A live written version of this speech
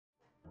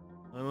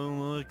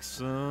like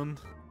sand.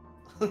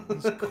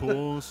 It's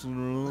coarse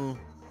and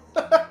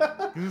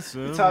raw. He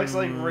talks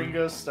like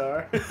Ringo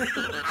Starr.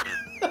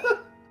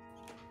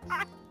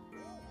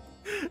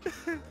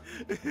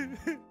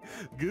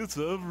 Gets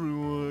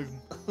everywhere.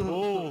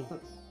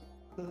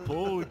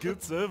 Paul, it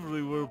gets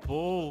everywhere,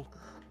 Paul.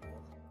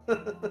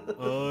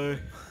 Aye.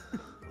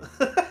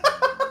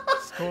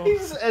 He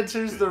just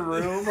enters the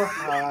room.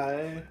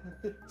 Hi.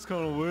 It's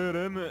kind of weird,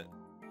 isn't it?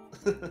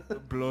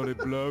 Bloody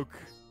bloke.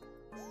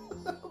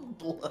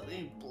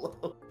 Bloody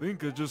bloke. I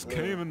think I just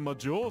came in my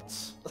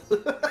jorts.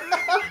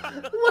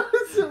 What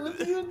is it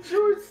with you and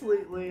jorts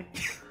lately?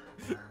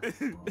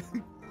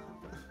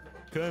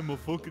 Came my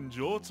fucking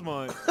jorts,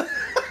 mate.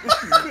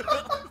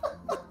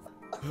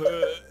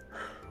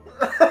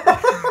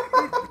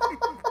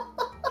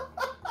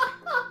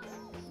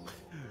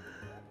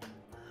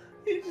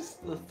 He just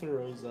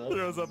throws up.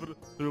 Throws up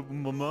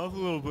in my mouth a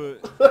little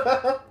bit.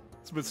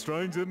 It's a bit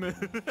strange, isn't it?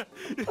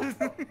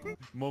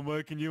 Am I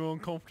making you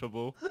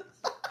uncomfortable?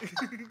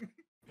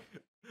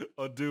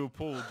 I do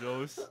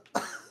apologize.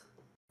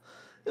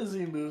 As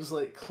he moves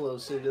like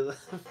closer to the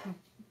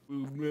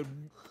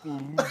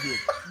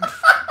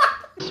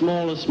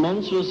Smallest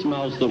monstrous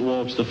mouse that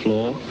walks the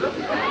floor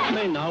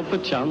may now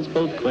perchance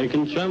both quake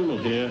and tremble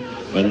here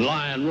when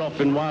lion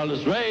rough in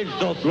wildest rage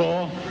doth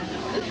roar.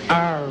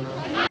 Arr.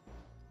 Oh,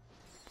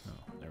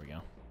 there we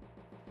go.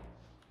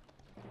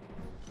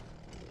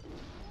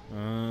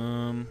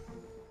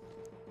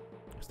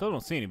 Still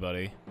don't see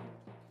anybody.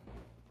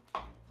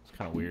 It's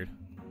kind of weird.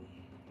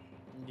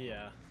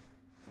 Yeah.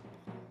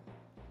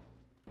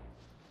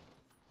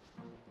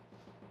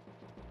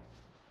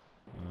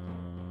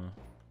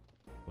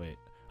 Wait.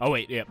 Oh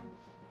wait, yep.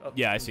 Up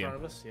Yeah, I in see front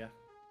him. of us, yeah.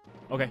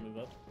 Okay. Move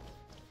up.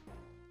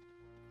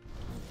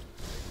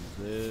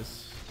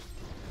 This.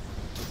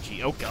 Oh,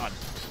 gee. Oh god.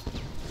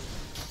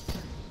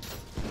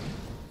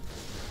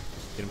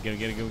 Get him! Get him!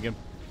 Get him! Get him! Get him!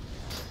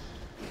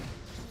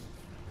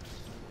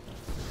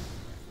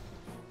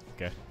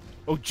 Okay.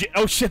 Oh,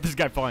 oh shit! This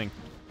guy flying.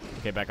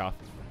 Okay, back off.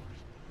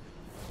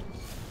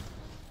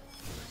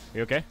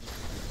 You okay?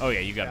 Oh yeah,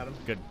 you got him.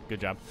 Good. Good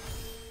job.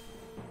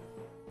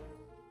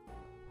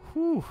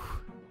 Whew.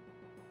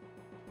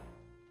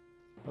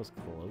 That was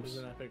close. There's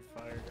an epic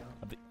fire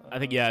down. I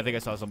think yeah, I think I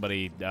saw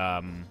somebody.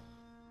 Alright,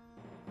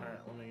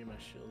 let me get my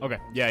shield. Okay,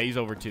 yeah, he's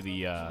over to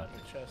the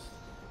Chest.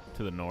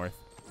 to the north.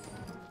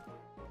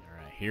 All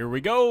right, here we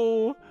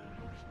go. I'm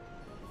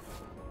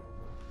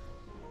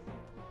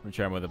gonna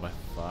try him with my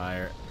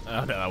fire. Oh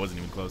no, that wasn't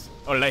even close.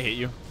 Oh, did I hit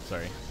you?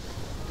 Sorry.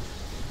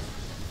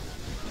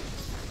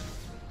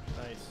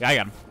 Nice. Yeah, I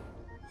got him.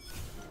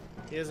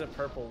 He has a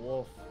purple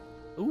wolf.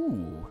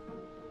 Ooh,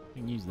 I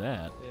can use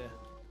that. Yeah.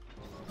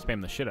 Spam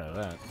the shit out of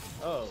that.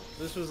 Oh,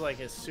 this was like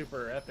his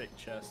super epic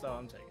chest. Oh,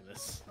 I'm taking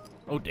this.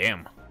 Oh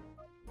damn.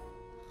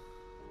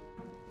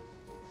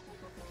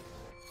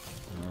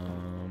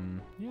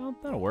 Yeah,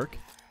 that'll work.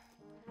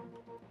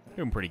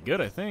 Doing pretty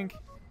good, I think.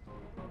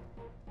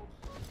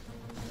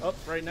 Oh,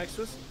 right next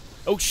to us.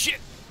 Oh shit!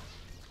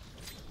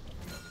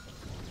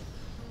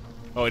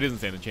 Oh, it doesn't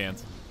stand a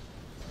chance.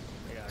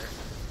 I got her.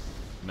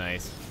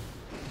 Nice.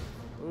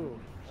 Ooh,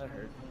 that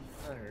hurt.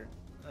 That hurt.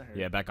 That hurt.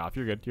 Yeah, back off.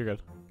 You're good. You're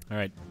good. All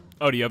right.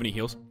 Oh, do you have any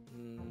heals?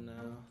 No.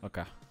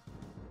 Okay.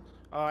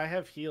 Oh, I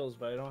have heals,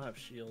 but I don't have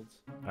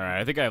shields. All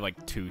right. I think I have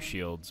like 2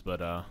 shields,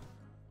 but I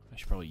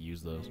should probably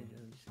use those.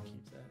 Just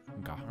keep that.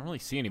 Okay. I don't really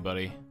see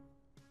anybody.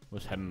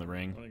 Let's head in the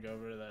ring. I want to go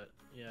over to that.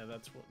 Yeah,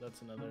 that's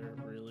another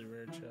really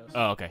rare chest.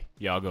 Oh, okay.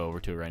 Yeah, I'll go over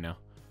to it right now.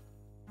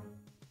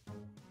 I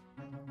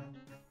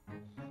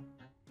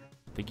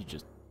think you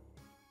just.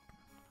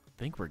 I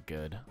think we're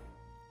good.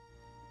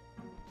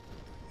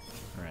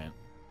 All right.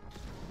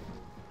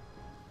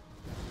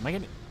 Am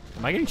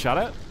I getting shot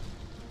at?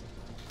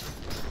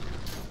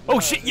 Oh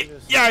shit!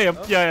 Yeah, I am.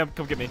 Oh. Yeah, I am.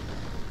 Come get me.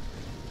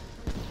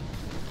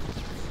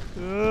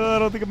 I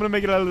don't think I'm gonna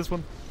make it out of this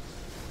one.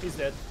 He's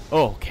dead.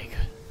 Oh, okay,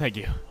 good. Thank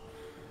you.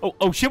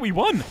 Oh shit! We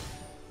won.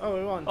 Oh,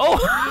 we won. Oh,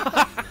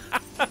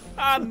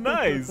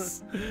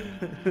 nice.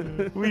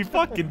 We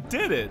fucking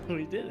did it.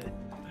 We did it.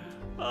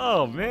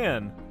 Oh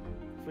man.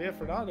 If we have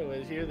Fernando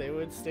in here, they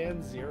would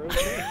stand 0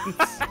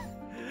 chance.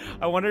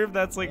 I wonder if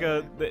that's like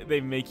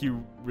they make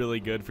you really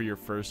good for your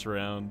first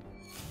round,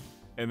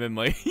 and then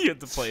like you have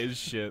to play as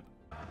shit.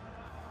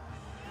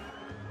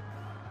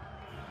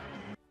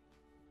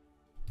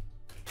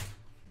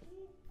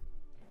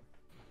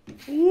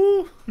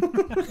 Woo!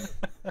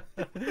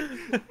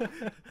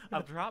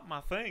 I dropped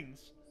my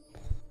things.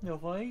 Your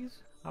things?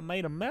 I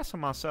made a mess of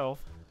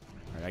myself. All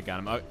right, I got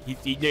him. Oh, yeah,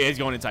 he's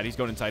going inside. He's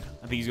going inside.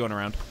 I think he's going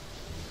around.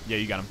 Yeah,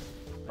 you got him.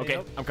 Okay,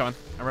 Yep. I'm coming.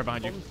 I'm right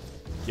behind you.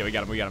 Yeah, we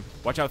got him. We got him.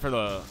 Watch out for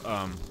the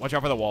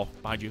wall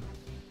behind you.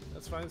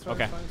 That's fine. It's fine.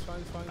 Okay. It's fine. It's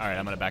fine. It's fine. All right,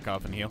 I'm gonna back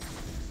off and heal.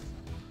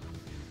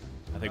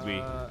 I think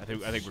I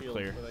think we're shield,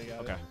 clear. but I got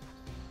Okay.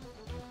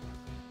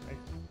 it.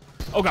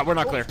 Oh god, we're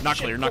not clear. Not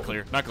shit. clear. Not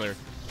clear. Not clear.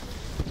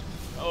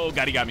 Oh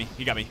god, he got me.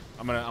 He got me.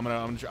 I'm gonna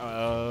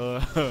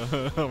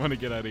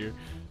get out of here.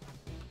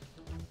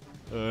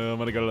 I'm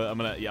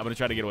gonna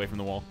try to get away from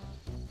the wall.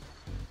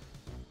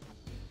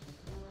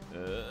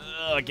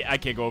 I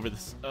can't go over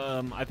this.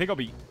 I think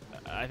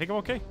I'm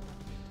okay.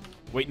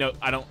 Wait, no,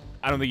 I don't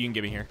think you can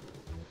get me here.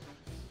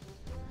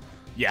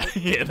 Yeah,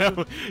 yeah,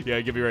 no, yeah,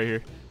 get me right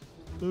here.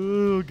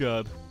 Oh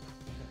god.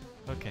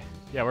 Okay,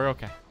 yeah, we're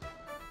okay.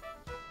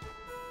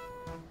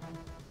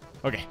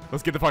 Okay,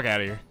 let's get the fuck out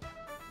of here.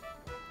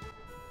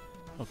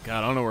 Oh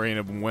god, I don't know where any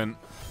of them went.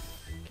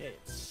 Okay,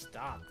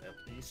 stop at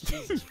least.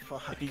 Jesus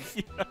fuck.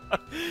 Yeah.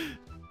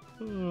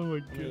 Oh my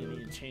god. I'm gonna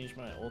need to change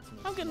my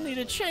ultimate. I'm gonna need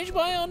to change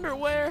my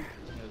underwear.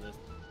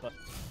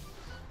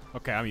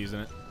 Okay, I'm using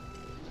it.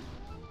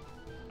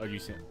 Oh, you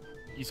see it?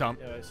 You saw him?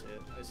 Yeah, I see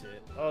it. I see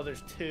it. Oh,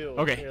 there's two.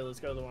 Okay. Here, let's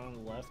go to the one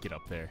on the left. Get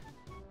up there.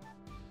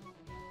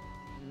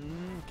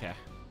 Okay.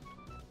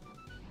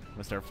 I'm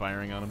gonna start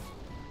firing on him.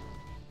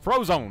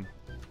 Frozone!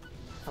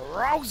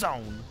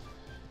 Frozone!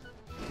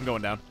 I'm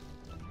going down.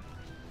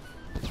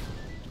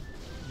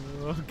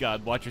 Oh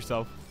god, watch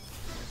yourself.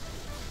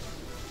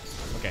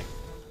 Okay,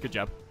 good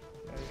job.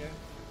 There we go.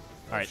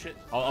 Alright, shit.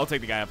 I'll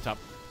take the guy up top.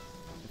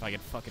 If I can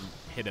fucking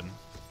hit him.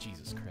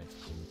 Jesus Christ.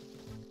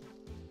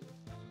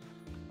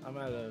 I'm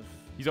out of...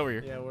 He's over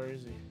here. Yeah, where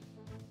is he?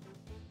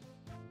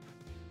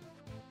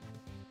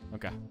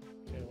 Okay.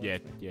 Okay, watch Yeah,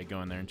 me. yeah,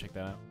 go in there and check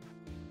that out.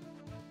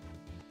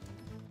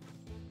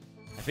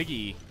 I think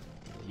he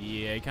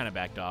kind of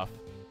backed off.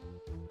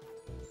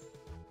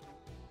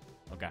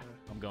 Okay,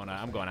 I'm going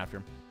after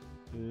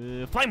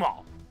him. Flame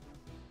wall.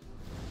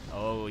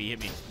 Oh, he hit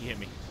me. He hit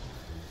me.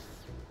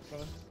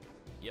 Coming.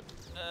 Yep.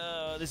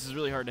 This is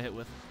really hard to hit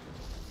with.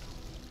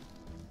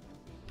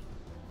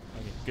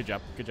 Okay, good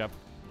job. Good job.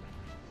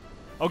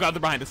 Oh god,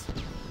 they're behind us.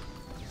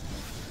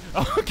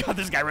 Oh god,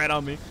 this guy ran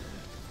on me.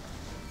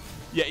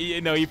 Yeah,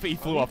 no, he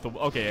flew off the.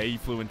 Okay, yeah, he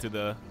flew into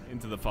the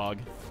fog.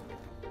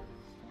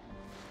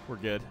 We're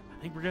good.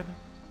 I think we're good.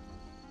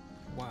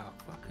 Wow,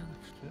 fucking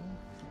still.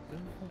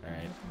 All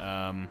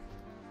right.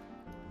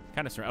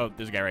 Kind of. Oh,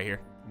 there's a guy right here.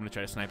 I'm gonna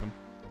try to snipe him.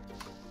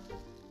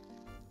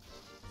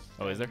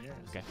 Oh, is there?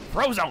 Okay.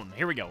 Frozone.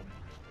 Here we go.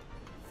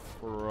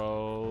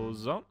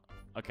 Frozone.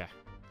 Okay.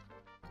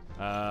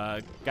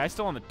 Guy's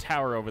still on the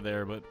tower over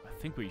there, but I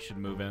think we should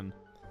move in.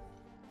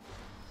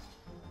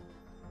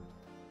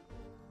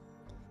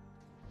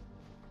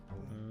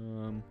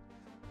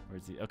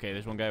 Where's he? Okay,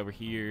 there's one guy over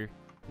here.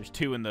 There's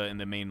two in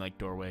the main like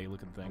doorway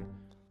looking thing.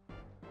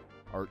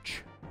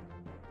 Arch.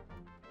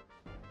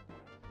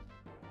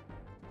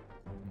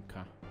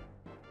 Okay.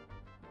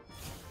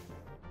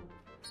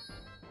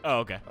 Oh,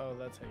 okay. Oh,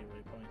 that's how you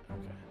waypoint.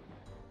 Okay.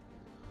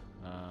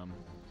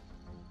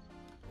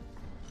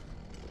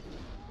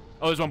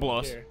 Oh, there's one below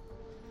us. Here.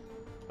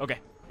 Okay.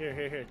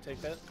 Here. Take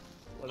that.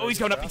 Oh, he's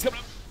coming up. He's coming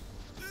up.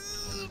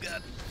 Oh,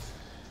 God.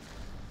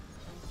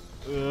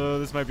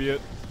 This might be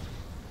it.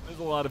 There's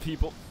a lot of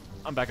people.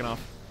 I'm backing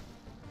off.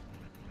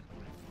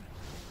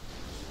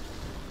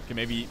 Okay,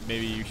 maybe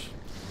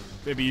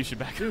you should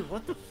back. Dude,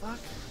 what the fuck?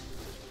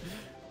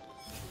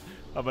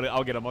 Oh, but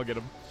I'll get him.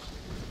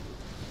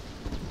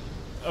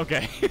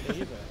 Okay. Yeah,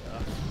 you back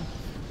off.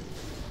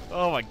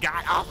 Oh my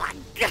god. Oh my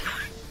god.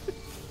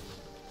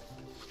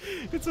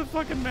 It's a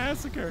fucking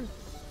massacre.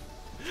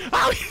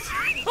 Oh, he's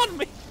right on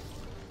me.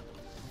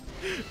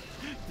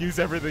 Use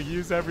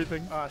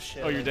everything. Oh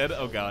shit. Oh, you're I dead?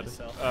 killed Oh god.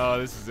 myself. Oh,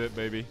 this is it,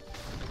 baby.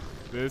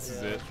 This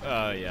is it.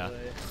 Oh yeah.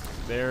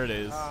 There it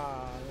is.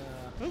 Ah,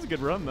 That was a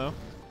good run, though.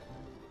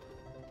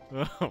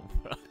 Oh,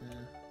 fuck.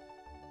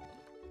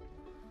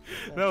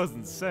 That was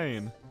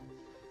insane.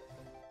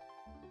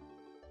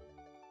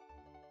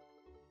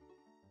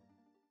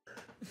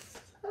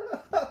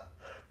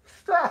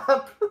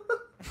 Stop!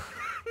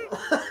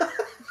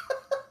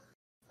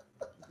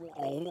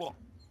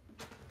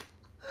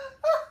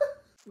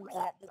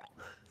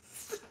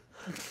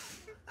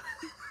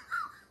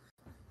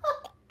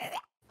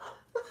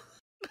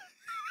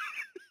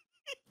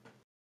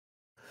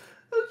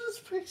 I'm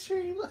just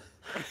picturing.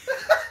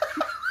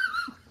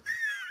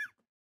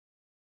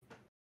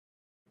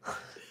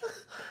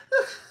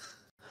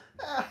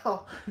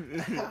 Ow.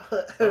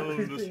 I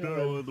don't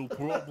understand the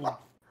problem.